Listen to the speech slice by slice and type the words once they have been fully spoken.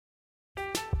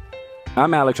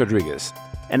I'm Alex Rodriguez.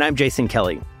 And I'm Jason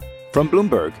Kelly. From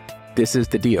Bloomberg, this is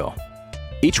The Deal.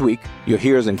 Each week, you'll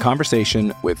hear us in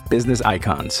conversation with business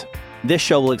icons. This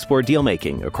show will explore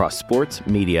deal-making across sports,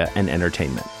 media, and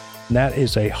entertainment. That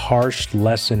is a harsh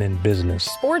lesson in business.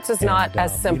 Sports is not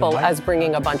as simple as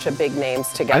bringing a bunch of big names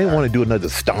together. I didn't want to do another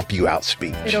stomp you out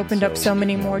speech. It opened up so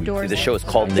many more doors. The show is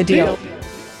called The Deal.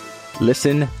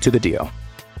 Listen to The Deal.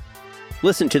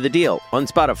 Listen to The Deal on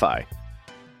Spotify.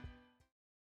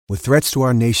 With threats to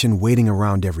our nation waiting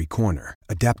around every corner,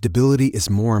 adaptability is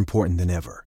more important than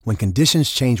ever. When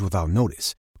conditions change without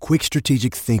notice, quick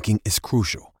strategic thinking is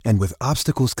crucial. And with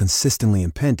obstacles consistently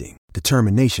impending,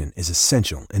 determination is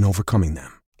essential in overcoming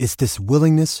them. It's this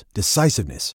willingness,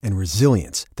 decisiveness, and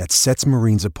resilience that sets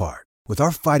Marines apart. With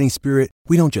our fighting spirit,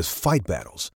 we don't just fight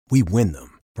battles, we win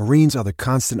them. Marines are the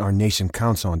constant our nation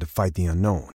counts on to fight the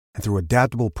unknown. And through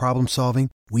adaptable problem solving,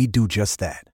 we do just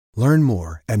that. Learn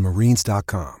more at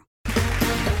marines.com.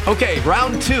 Okay,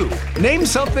 round two. Name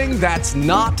something that's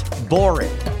not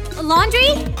boring. A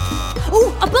laundry?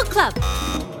 Ooh, a book club.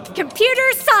 Computer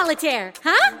solitaire,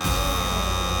 huh?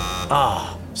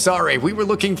 Ah, oh, sorry, we were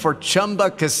looking for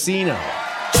Chumba Casino.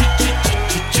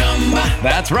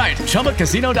 That's right,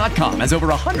 ChumbaCasino.com has over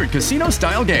 100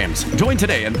 casino-style games. Join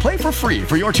today and play for free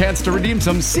for your chance to redeem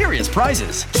some serious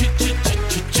prizes.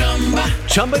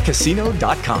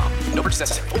 ChumbaCasino.com. No purchase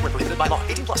necessary. Void where prohibited by law.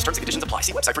 18+ terms and conditions apply.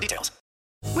 See website for details.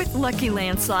 With Lucky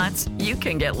Land Slots, you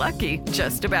can get lucky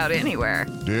just about anywhere.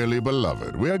 Dearly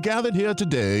beloved, we are gathered here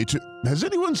today to... Has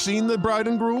anyone seen the bride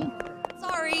and groom?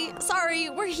 Sorry,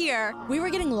 we're here. We were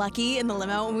getting lucky in the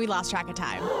limo and we lost track of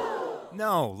time.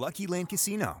 No, Lucky Land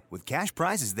Casino, with cash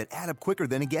prizes that add up quicker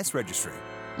than a guest registry.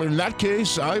 In that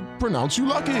case, I pronounce you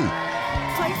lucky.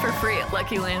 Play for free at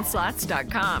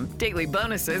LuckyLandSlots.com. Daily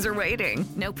bonuses are waiting.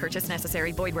 No purchase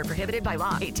necessary. Void where prohibited by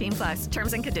law. 18+.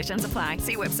 Terms and conditions apply.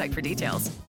 See website for details.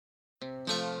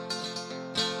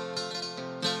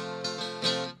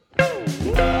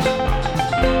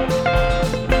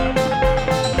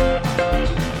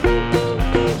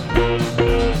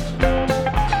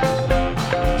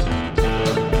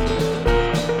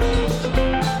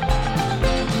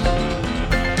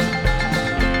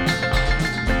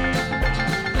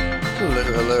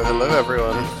 Hello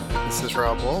everyone, this is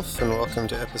Rob Wolf, and welcome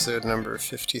to episode number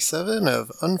 57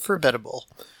 of Unforgettable,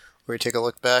 where we take a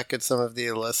look back at some of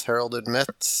the less heralded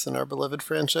Mets in our beloved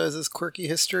franchise's quirky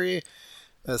history.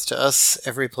 As to us,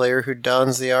 every player who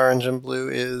dons the orange and blue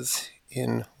is,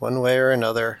 in one way or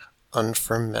another,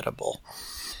 unforgettable.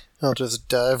 I'll just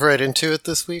dive right into it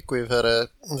this week. This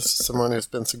is someone who's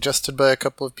been suggested by a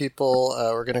couple of people.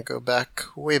 We're going to go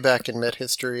way back in Met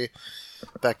history,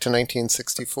 back to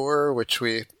 1964,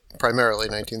 primarily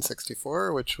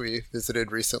 1964, which we visited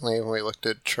recently when we looked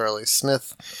at Charlie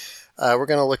Smith. We're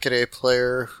going to look at a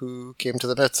player who came to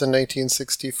the Mets in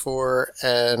 1964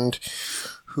 and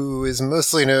who is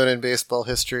mostly known in baseball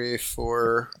history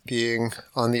for being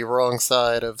on the wrong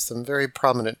side of some very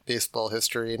prominent baseball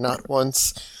history, not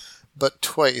once, but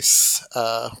twice.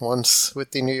 Once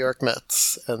with the New York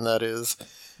Mets, and that is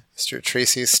Mr.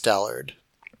 Tracy Stallard.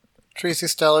 Tracy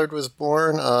Stallard was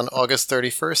born on August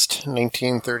 31st,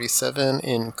 1937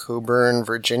 in Coburn,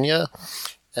 Virginia,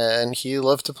 and he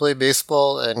loved to play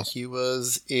baseball, and he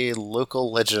was a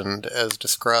local legend as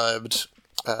described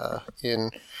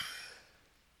in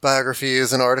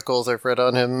biographies and articles I've read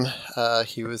on him.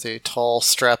 He was a tall,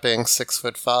 strapping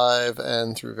 6'5"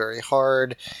 and threw very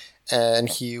hard, and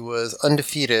he was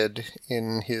undefeated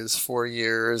in his 4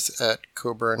 years at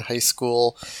Coburn High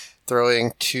School,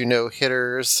 throwing 2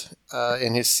 no-hitters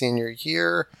in his senior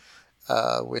year,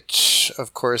 which,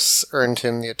 of course, earned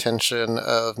him the attention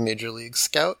of Major League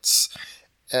scouts.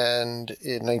 And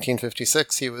in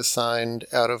 1956, he was signed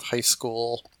out of high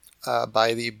school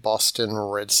by the Boston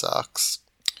Red Sox.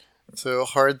 So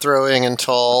hard-throwing and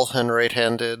tall and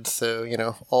right-handed, so,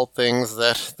 all things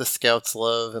that the scouts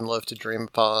love and love to dream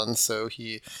upon. So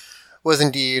he was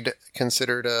indeed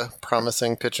considered a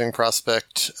promising pitching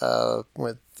prospect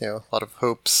with a lot of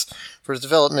hopes for his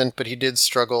development, but he did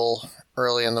struggle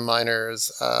early in the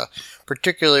minors,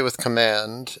 particularly with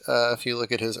command. If you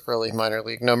look at his early minor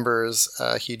league numbers,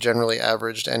 he generally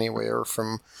averaged anywhere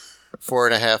from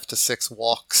 4.5 to 6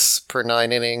 walks per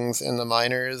 9 innings in the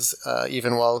minors,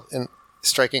 even while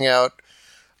striking out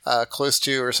close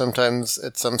to, or sometimes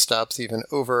at some stops even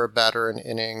over a batter an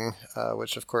inning,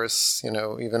 which of course,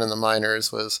 even in the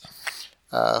minors was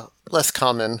less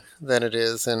common than it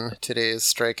is in today's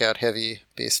strikeout-heavy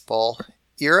baseball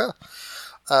era.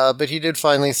 But he did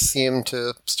finally seem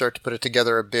to start to put it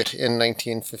together a bit in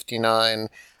 1959.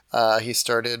 He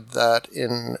started that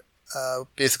in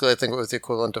basically I think it was the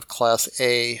equivalent of Class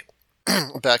A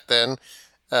back then.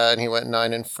 And he went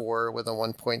 9-4 with a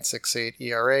 1.68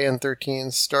 ERA in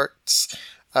 13 starts,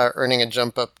 earning a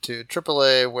jump up to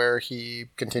AAA, where he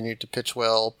continued to pitch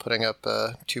well, putting up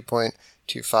a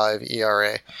 2.25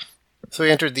 ERA. So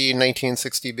he entered the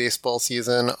 1960 baseball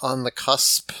season on the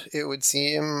cusp, it would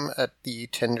seem, at the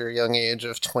tender young age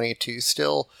of 22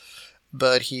 still.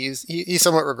 But he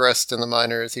somewhat regressed in the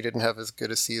minors. He didn't have as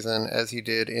good a season as he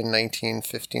did in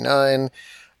 1959.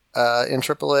 In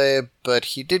AAA, but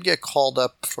he did get called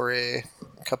up for a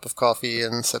cup of coffee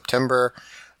in September,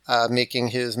 making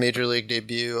his major league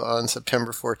debut on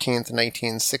September 14th,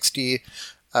 1960,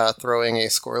 throwing a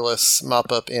scoreless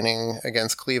mop-up inning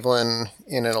against Cleveland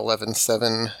in an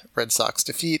 11-7 Red Sox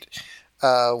defeat.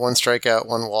 1 strikeout,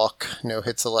 1 walk, no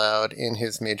hits allowed in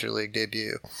his major league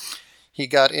debut. He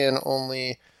got in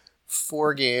only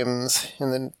 4 games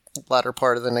in the latter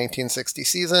part of the 1960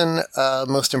 season,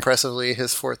 most impressively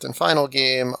his 4th and final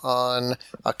game on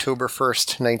October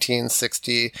 1st,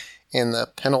 1960, in the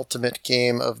penultimate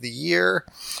game of the year,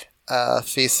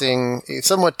 facing a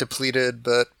somewhat depleted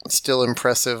but still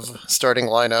impressive starting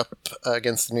lineup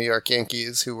against the New York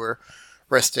Yankees, who were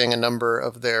resting a number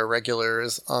of their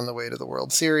regulars on the way to the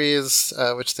World Series,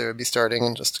 which they would be starting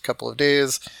in just a couple of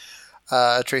days.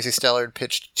 Tracy Stallard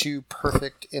pitched 2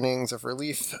 perfect innings of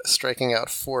relief, striking out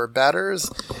 4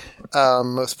 batters.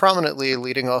 Most prominently,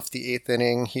 leading off the 8th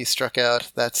inning, he struck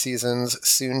out that season's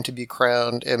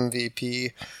soon-to-be-crowned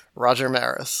MVP, Roger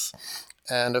Maris.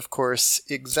 And of course,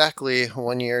 exactly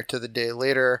 1 year to the day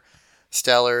later,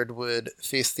 Stallard would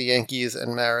face the Yankees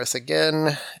and Maris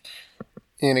again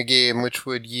in a game which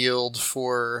would yield,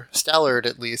 for Stallard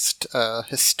at least,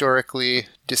 historically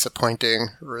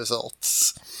disappointing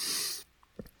results.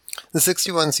 The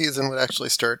 61 season would actually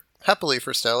start happily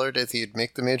for Stallard, as he'd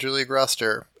make the Major League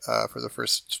roster for the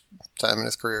first time in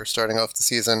his career, starting off the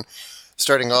season,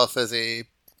 starting off as a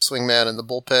swingman in the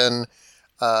bullpen,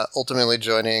 ultimately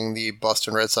joining the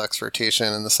Boston Red Sox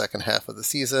rotation in the second half of the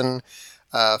season.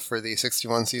 For the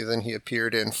 61 season, he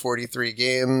appeared in 43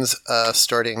 games,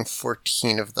 starting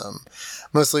 14 of them.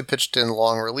 Mostly pitched in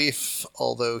long relief,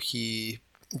 although he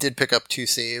did pick up 2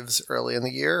 saves early in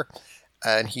the year.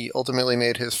 And he ultimately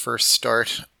made his first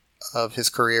start of his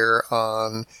career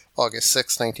on August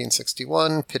 6,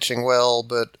 1961, pitching well,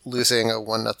 but losing a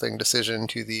 1-0 decision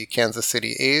to the Kansas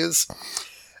City A's.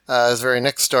 His very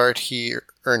next start, he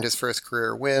earned his first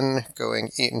career win,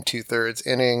 going 8 2/3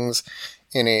 innings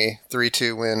in a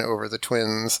 3-2 win over the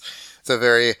Twins. It's a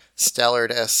very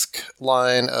Stallard-esque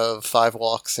line of 5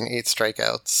 walks and 8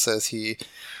 strikeouts as he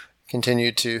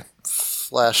continued to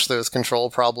flash those control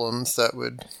problems that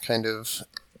would kind of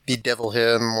bedevil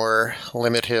him or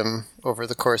limit him over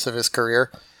the course of his career.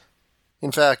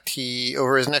 In fact,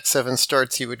 over his next 7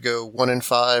 starts, he would go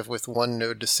 1-5 with 1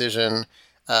 no decision.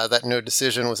 That no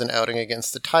decision was an outing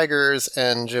against the Tigers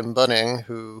and Jim Bunning,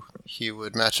 who he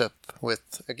would match up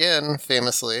with again,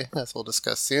 famously, as we'll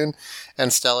discuss soon.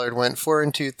 And Stallard went 4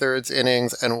 2/3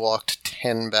 innings and walked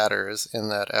 10 batters in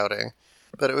that outing.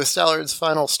 But it was Stallard's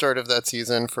final start of that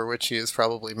season, for which he is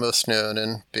probably most known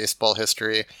in baseball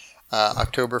history.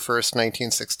 October 1st,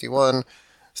 1961.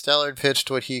 Stallard pitched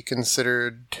what he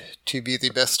considered to be the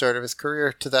best start of his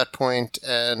career to that point,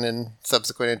 and in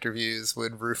subsequent interviews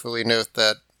would ruefully note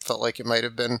that felt like it might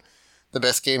have been the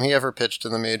best game he ever pitched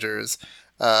in the majors.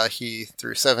 He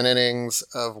threw 7 innings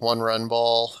of 1-run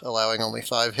ball, allowing only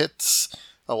 5 hits,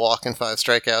 a walk and 5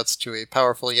 strikeouts to a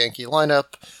powerful Yankee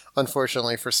lineup.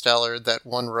 Unfortunately for Stallard, that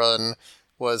 1 run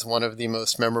was one of the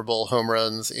most memorable home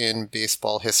runs in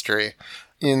baseball history.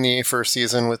 In the first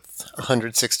season with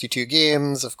 162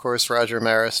 games, of course, Roger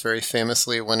Maris very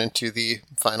famously went into the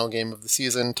final game of the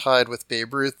season tied with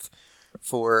Babe Ruth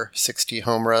for 60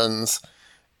 home runs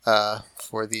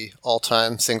for the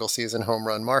all-time single-season home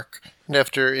run mark. And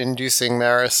after inducing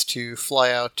Maris to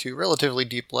fly out to relatively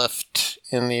deep left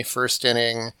in the first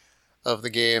inning of the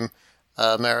game,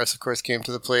 Maris, of course, came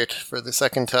to the plate for the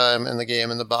second time in the game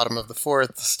in the bottom of the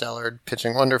 4th. Stallard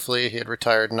pitching wonderfully. He had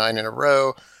retired 9 in a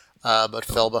row, but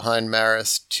fell behind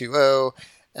Maris 2-0.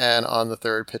 And on the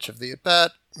 3rd pitch of the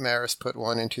at-bat, Maris put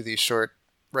one into the short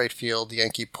right field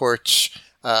Yankee porch,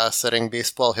 setting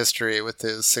baseball history with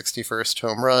his 61st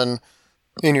home run.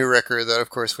 A new record that,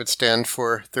 of course, would stand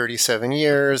for 37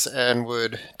 years and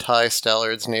would tie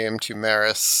Stallard's name to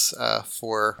Maris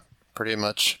for pretty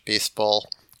much baseball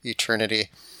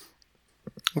eternity.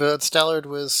 But Stallard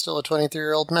was still a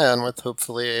 23-year-old man with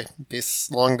hopefully a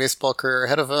long baseball career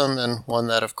ahead of him, and one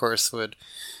that, of course, would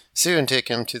soon take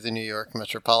him to the New York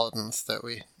Metropolitans that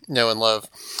we know and love.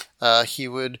 He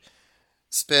would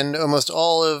spend almost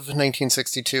all of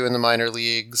 1962 in the minor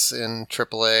leagues in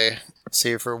AAA,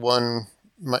 save for one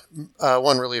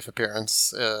relief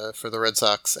appearance for the Red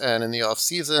Sox. And in the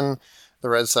offseason, the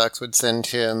Red Sox would send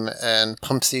him and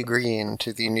Pumpsie Green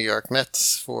to the New York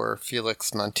Mets for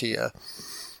Felix Mantilla.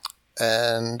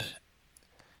 And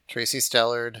Tracy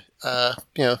Stallard,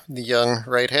 the young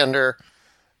right-hander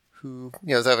who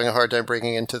was having a hard time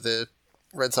breaking into the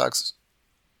Red Sox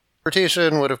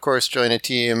rotation, would of course join a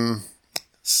team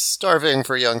starving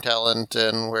for young talent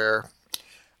and where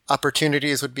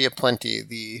opportunities would be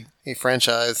aplenty. A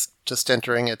franchise just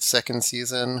entering its second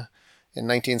season in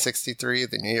 1963,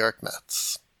 the New York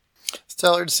Mets.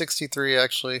 Stallard's 63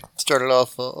 actually started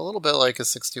off a little bit like a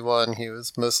 61. He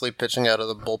was mostly pitching out of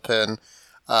the bullpen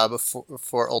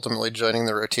before ultimately joining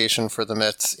the rotation for the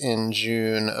Mets in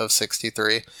June of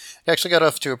 63. He actually got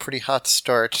off to a pretty hot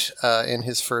start in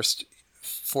his first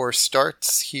 4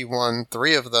 starts. He won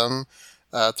 3 of them,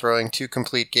 throwing 2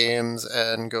 complete games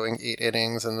and going 8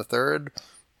 innings in the third,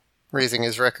 raising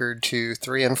his record to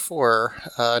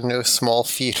 3-4. No small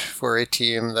feat for a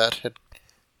team that had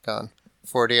gone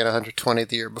 40 and 120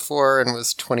 the year before and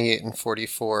was 28 and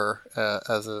 44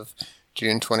 as of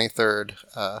June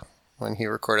 23rd when he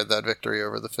recorded that victory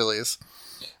over the Phillies.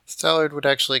 Stallard would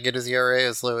actually get his ERA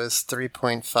as low as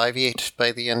 3.58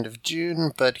 by the end of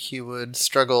June, but he would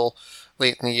struggle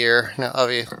late in the year. Now,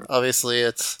 obviously,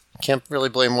 can't really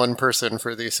blame one person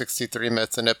for the 63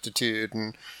 Mets' ineptitude,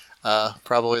 and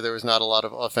probably there was not a lot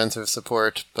of offensive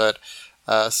support, but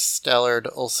Stallard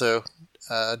also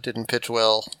didn't pitch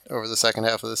well over the second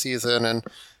half of the season and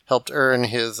helped earn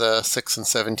his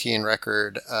 6-17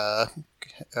 record,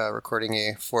 recording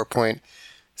a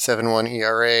 4.71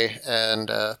 ERA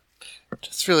and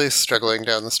just really struggling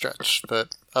down the stretch.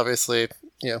 But obviously,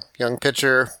 young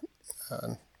pitcher,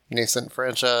 nascent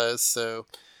franchise, so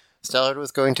Stallard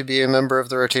was going to be a member of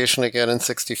the rotation again in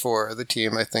 64. The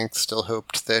team, I think, still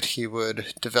hoped that he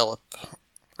would develop.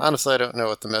 Honestly, I don't know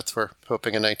what the Mets were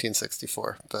hoping in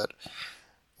 1964, but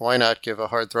why not give a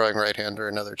hard-throwing right-hander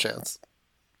another chance?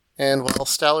 And while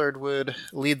Stallard would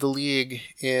lead the league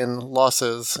in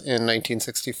losses in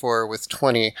 1964 with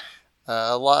 20,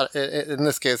 in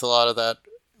this case, a lot of that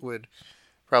would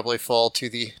probably fall to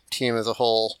the team as a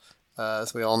whole.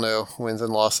 As we all know, wins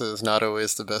and losses not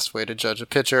always the best way to judge a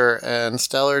pitcher, and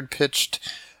Stallard pitched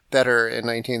better in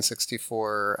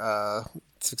 1964.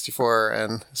 64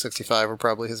 and 65 were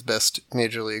probably his best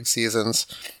major league seasons.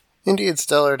 Indeed,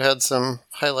 Stallard had some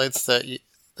highlights that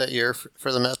year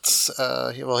for the Mets.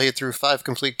 He threw 5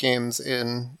 complete games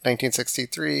in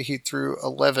 1963. He threw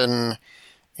 11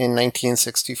 in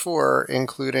 1964,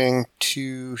 including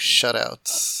 2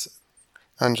 shutouts.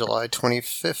 On July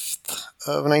 25th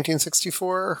of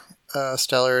 1964,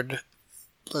 Stallard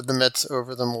led the Mets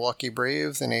over the Milwaukee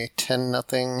Braves in a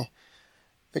 10-0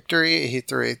 victory. He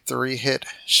threw a 3-hit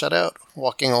shutout,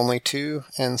 walking only 2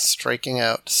 and striking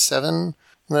out 7.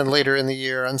 And then later in the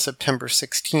year, on September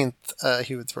 16th,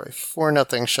 he would throw a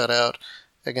 4-0 shutout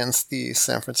against the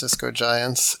San Francisco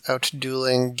Giants,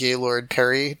 outdueling Gaylord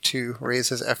Perry to raise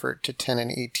his effort to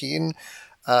 10-18.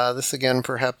 This again,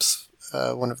 perhaps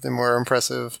one of the more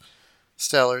impressive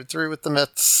Stallard threw with the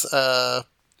Mets.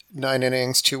 9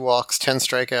 innings, 2 walks, 10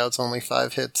 strikeouts, only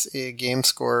 5 hits, a game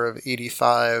score of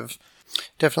 85.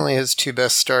 Definitely his 2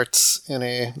 best starts in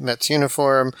a Mets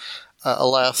uniform.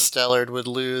 Alas, Stallard would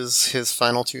lose his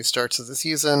final 2 starts of the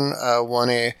season, won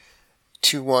a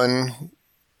 2-1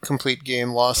 complete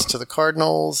game loss to the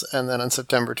Cardinals, and then on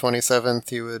September 27th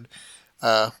he would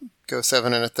go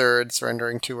 7 1/3,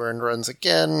 surrendering 2 earned runs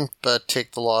again, but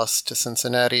take the loss to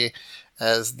Cincinnati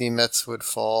as the Mets would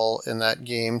fall in that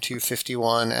game to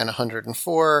 51 and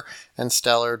 104, and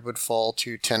Stallard would fall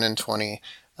to 10 and 20,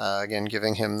 again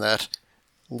giving him that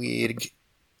lead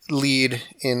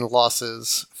in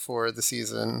losses for the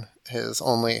season, his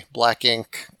only black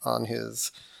ink on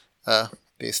his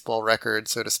baseball record,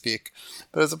 so to speak.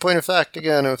 But as a point of fact,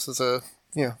 again, this was a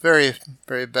very,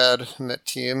 very bad Met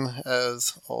team,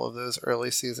 as all of those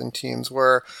early season teams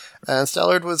were. And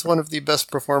Stallard was one of the best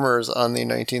performers on the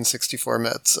 1964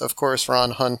 Mets. Of course,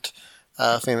 Ron Hunt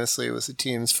famously was the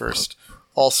team's first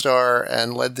All-Star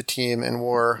and led the team in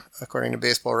WAR, according to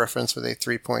Baseball Reference, with a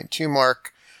 3.2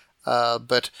 mark.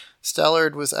 But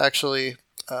Stallard was actually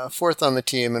 4th on the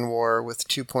team in WAR with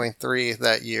 2.3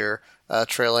 that year,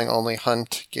 trailing only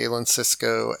Hunt, Galen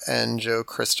Cisco, and Joe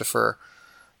Christopher.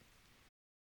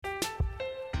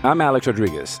 I'm Alex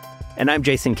Rodriguez. And I'm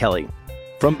Jason Kelly.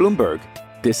 From Bloomberg,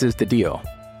 this is The Deal.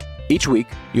 Each week,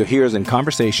 you'll hear us in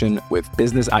conversation with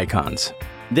business icons.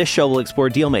 This show will explore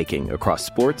deal-making across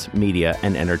sports, media,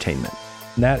 and entertainment.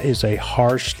 And that is a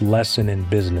harsh lesson in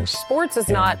business. Sports is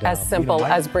not as simple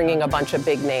as bringing a bunch of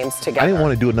big names together. I didn't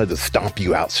want to do another stomp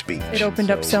you out speech. It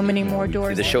opened up so many more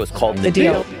doors. The show is called The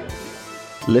Deal.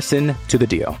 Listen to The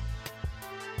Deal.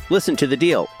 Listen to The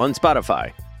Deal on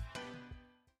Spotify.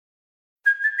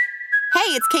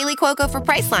 Hey, it's Kaylee Cuoco for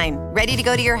Priceline. Ready to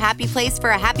go to your happy place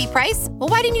for a happy price? Well,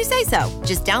 why didn't you say so?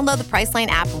 Just download the Priceline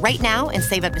app right now and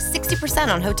save up to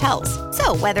 60% on hotels.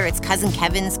 So whether it's Cousin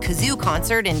Kevin's Kazoo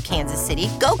Concert in Kansas City,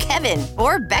 go Kevin,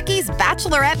 or Becky's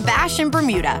Bachelorette Bash in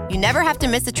Bermuda, you never have to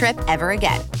miss a trip ever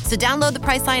again. So download the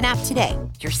Priceline app today.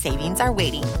 Your savings are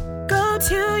waiting. Go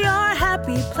to your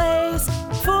happy place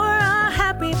for a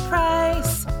happy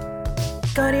price.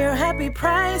 Go to your happy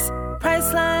price,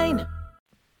 Priceline.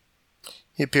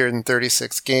 He appeared in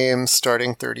 36 games,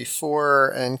 starting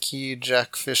 34, and Key,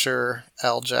 Jack Fisher,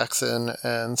 Al Jackson,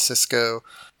 and Cisco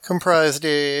comprised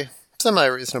a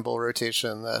semi-reasonable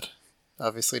rotation that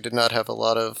obviously did not have a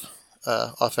lot of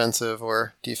offensive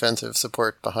or defensive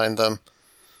support behind them.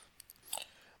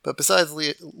 But besides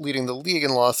leading the league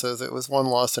in losses, it was one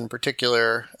loss in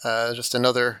particular, just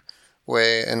another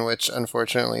way in which,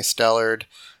 unfortunately, Stallard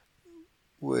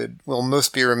will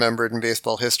most be remembered in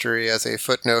baseball history as a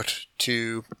footnote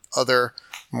to other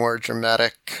more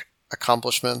dramatic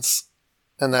accomplishments.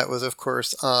 And that was, of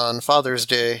course, on Father's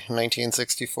Day,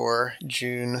 1964,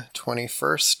 June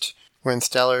 21st, when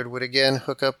Stallard would again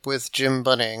hook up with Jim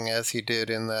Bunning, as he did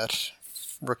in that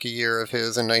rookie year of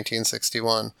his in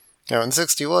 1961. Now, in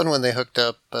 61, when they hooked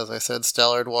up, as I said,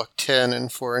 Stallard walked 10 in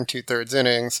 4 2/3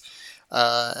 innings,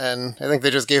 and I think they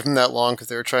just gave him that long because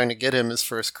they were trying to get him his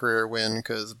first career win,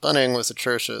 because Bunning was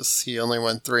atrocious. He only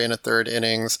went 3 1/3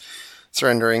 innings,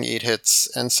 surrendering 8 hits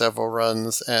and several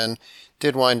runs, and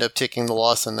did wind up taking the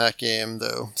loss in that game,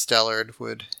 though Stallard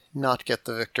would not get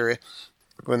the victory.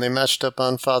 When they matched up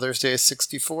on Father's Day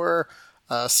 64,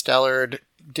 Stallard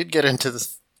did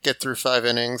get through 5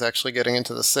 innings, actually getting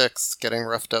into the 6th, getting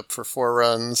roughed up for 4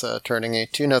 runs, turning a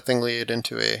 2-0 lead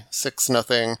into a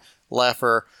 6-0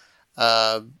 laugher,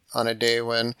 on a day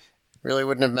when it really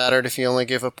wouldn't have mattered if he only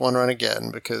gave up 1 run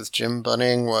again, because Jim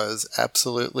Bunning was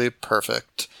absolutely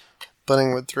perfect.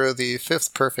 Bunning would throw the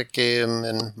 5th perfect game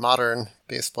in modern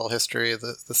baseball history,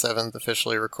 the 7th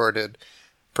officially recorded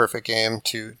perfect game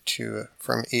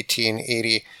from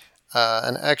 1880.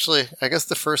 And actually, I guess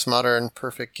the first modern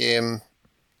perfect game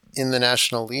in the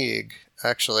National League,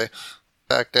 actually. In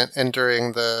fact,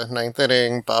 entering the 9th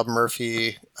inning, Bob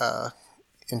Murphy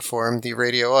informed the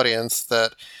radio audience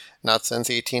that not since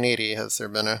 1880 has there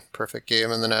been a perfect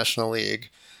game in the National League.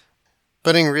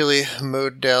 Bunning really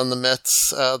mowed down the Mets.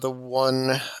 The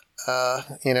one,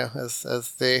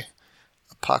 as they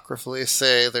apocryphally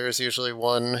say, there's usually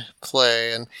one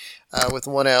play, and with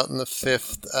 1 out in the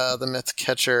 5th, the Mets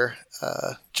catcher,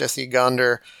 Jesse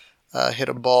Gonder, hit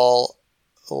a ball,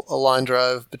 a line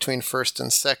drive between 1st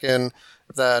and 2nd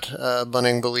that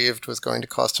Bunning believed was going to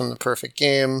cost him the perfect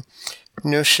game.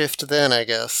 No shift then, I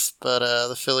guess, but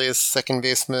the Phillies' second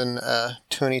baseman,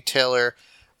 Tony Taylor,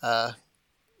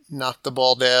 knocked the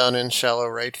ball down in shallow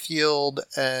right field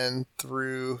and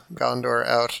threw Gondor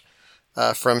out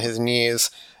from his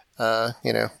knees,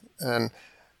 and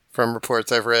from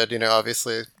reports I've read,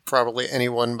 obviously probably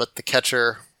anyone but the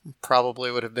catcher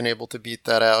probably would have been able to beat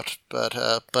that out,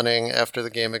 but Bunning, after the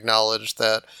game, acknowledged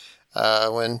that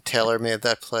when Taylor made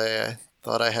that play, I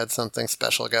thought I had something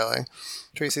special going.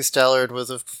 Tracy Stallard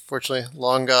was unfortunately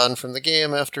long gone from the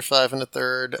game after 5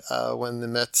 1/3 when the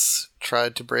Mets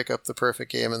tried to break up the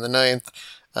perfect game in the 9th.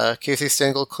 Casey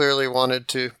Stengel clearly wanted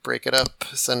to break it up,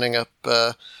 sending up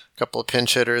a couple of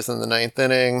pinch hitters in the 9th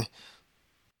inning.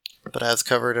 But as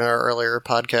covered in our earlier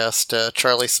podcast,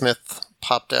 Charlie Smith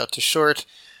popped out to short,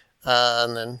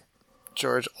 and then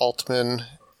George Altman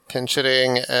pinch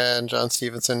hitting and John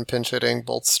Stevenson pinch hitting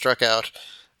both struck out.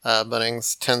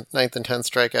 Bunning's 9th and 10th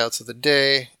strikeouts of the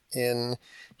day.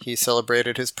 He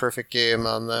celebrated his perfect game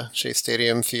on the Shea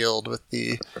Stadium field with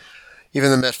even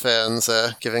the Met fans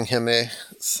giving him a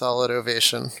solid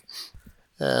ovation.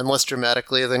 And less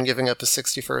dramatically than giving up his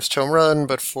 61st home run,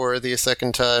 but for the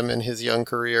second time in his young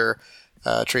career,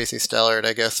 Tracy Stallard,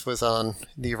 I guess, was on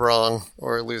the wrong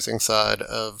or losing side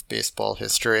of baseball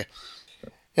history.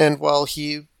 And while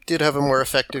he did have a more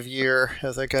effective year,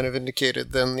 as I kind of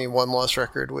indicated, than the one-loss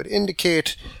record would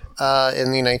indicate,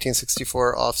 in the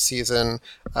 1964 offseason,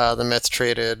 the Mets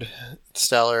traded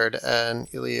Stallard and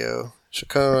Elio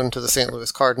Chacon to the St.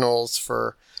 Louis Cardinals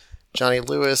for Johnny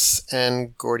Lewis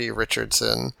and Gordy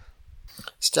Richardson.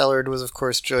 Stallard was, of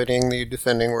course, joining the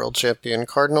defending world champion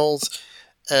Cardinals,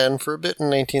 and for a bit in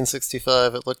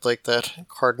 1965, it looked like that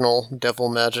Cardinal devil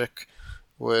magic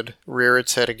would rear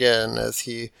its head again, as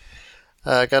he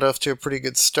Got off to a pretty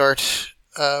good start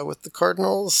with the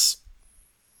Cardinals.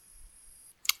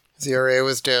 His ERA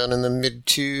was down in the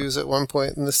mid-2s at one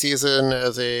point in the season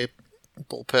as a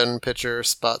bullpen pitcher,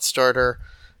 spot starter.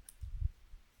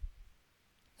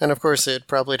 And of course, it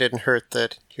probably didn't hurt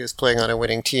that he was playing on a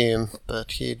winning team,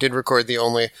 but he did record the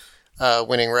only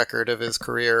winning record of his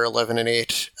career,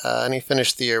 11-8, and he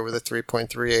finished the year with a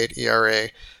 3.38 ERA,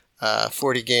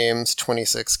 40 games,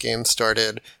 26 games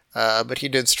started, but he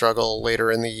did struggle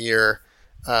later in the year,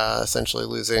 essentially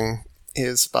losing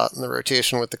his spot in the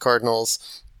rotation with the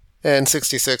Cardinals, and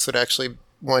 66 would actually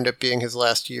wind up being his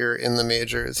last year in the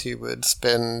majors. He would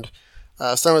spend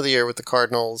some of the year with the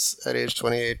Cardinals at age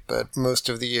 28, but most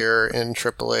of the year in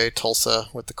AAA Tulsa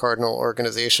with the Cardinal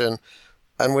organization,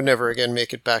 and would never again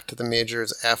make it back to the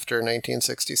majors after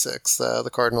 1966. The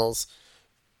Cardinals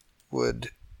would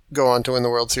go on to win the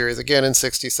World Series again in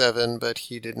 67, but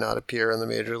he did not appear in the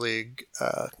major league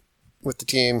with the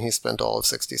team. He spent all of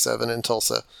 67 in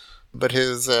Tulsa. But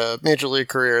his major league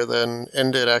career then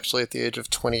ended actually at the age of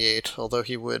 28, although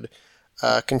he would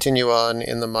continue on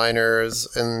in the minors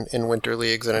and in winter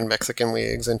leagues and in Mexican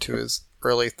leagues into his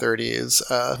early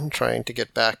 30s, trying to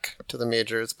get back to the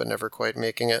majors, but never quite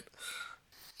making it.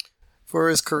 For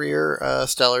his career,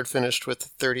 Stallard finished with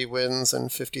 30 wins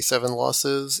and 57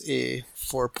 losses, a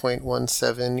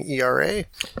 4.17 ERA,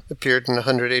 appeared in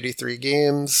 183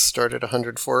 games, started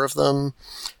 104 of them,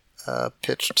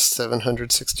 pitched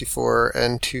 764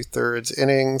 and 2/3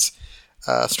 innings,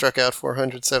 struck out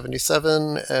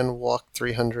 477, and walked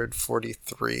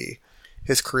 343.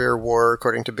 His career WAR,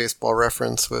 according to Baseball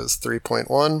Reference, was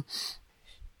 3.1.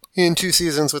 In 2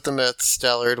 seasons with the Mets,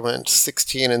 Stallard went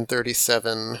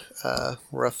 16-37,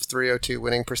 rough .302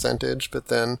 winning percentage, but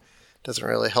then doesn't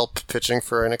really help pitching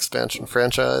for an expansion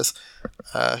franchise.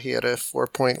 He had a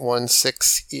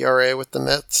 4.16 ERA with the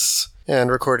Mets and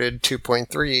recorded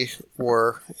 2.3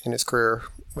 WAR in his career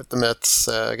with the Mets,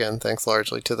 again, thanks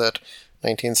largely to that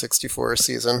 1964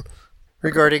 season.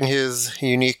 Regarding his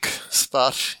unique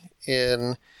spot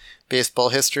in baseball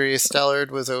history,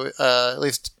 Stallard was, at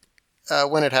least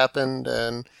when it happened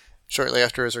and shortly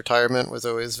after his retirement, was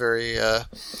always very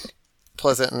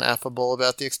pleasant and affable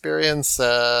about the experience,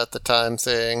 at the time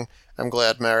saying, "I'm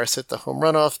glad Maris hit the home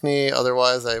run off me,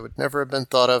 otherwise I would never have been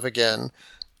thought of again.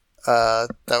 That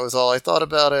was all I thought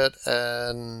about it,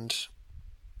 and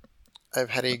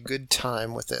I've had a good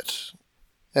time with it."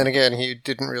 And again, he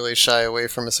didn't really shy away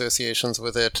from associations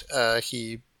with it.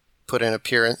 He put in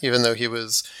appearance, even though he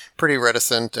was pretty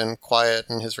reticent and quiet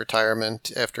in his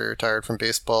retirement. After he retired from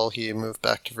baseball, he moved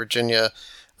back to Virginia.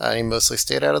 He mostly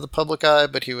stayed out of the public eye,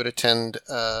 but he would attend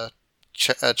a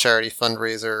charity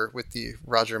fundraiser with the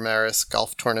Roger Maris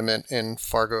golf tournament in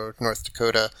Fargo, North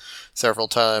Dakota, several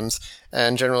times,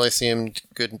 and generally seemed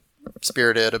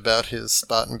good-spirited about his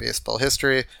spot in baseball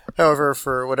history. However,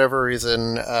 for whatever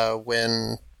reason,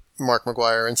 when Mark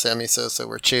McGwire and Sammy Sosa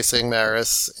were chasing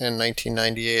Maris in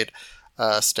 1998,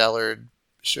 Stallard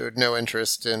showed no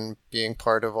interest in being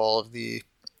part of all of the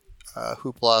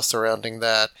hoopla surrounding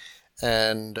that,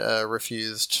 and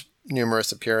refused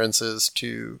numerous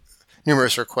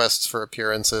requests for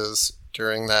appearances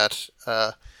during that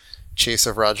chase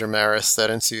of Roger Maris that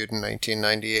ensued in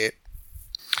 1998.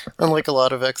 Unlike a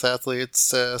lot of ex-athletes,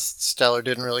 Stallard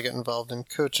didn't really get involved in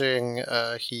coaching.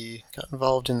 He got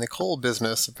involved in the coal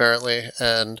business, apparently,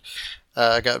 and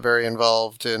got very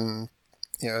involved in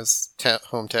his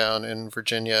hometown in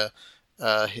Virginia.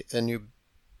 A new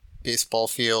baseball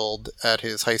field at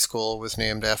his high school was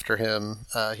named after him.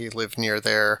 He lived near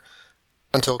there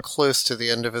until close to the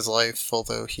end of his life,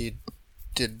 although he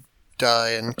did die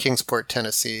in Kingsport,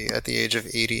 Tennessee at the age of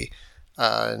 80,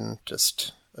 and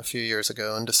just a few years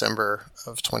ago in December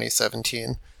of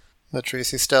 2017. But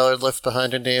Tracy Stallard left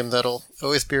behind a name that'll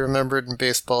always be remembered in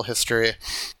baseball history,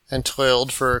 and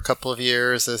toiled for a couple of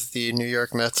years as the New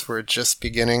York Mets were just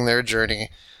beginning their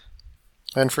journey.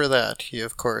 And for that, he,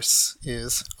 of course,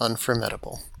 is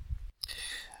unformidable.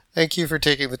 Thank you for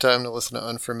taking the time to listen to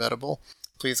Unformidable.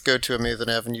 Please go to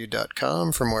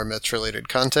AmazonAvenue.com for more Mets-related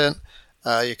content.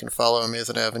 You can follow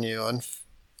Amazon Avenue on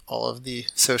all of the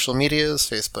social medias,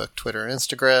 Facebook, Twitter, and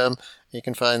Instagram. You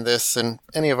can find this and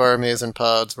any of our Amazon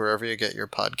pods wherever you get your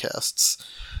podcasts.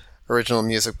 Original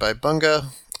music by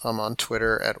Bunga. I'm on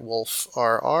Twitter at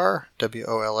WolfRR,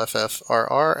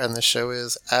 WOLFFRR, and the show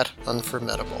is at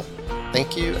Unformidable.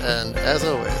 Thank you, and as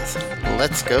always,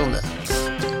 let's go Mets.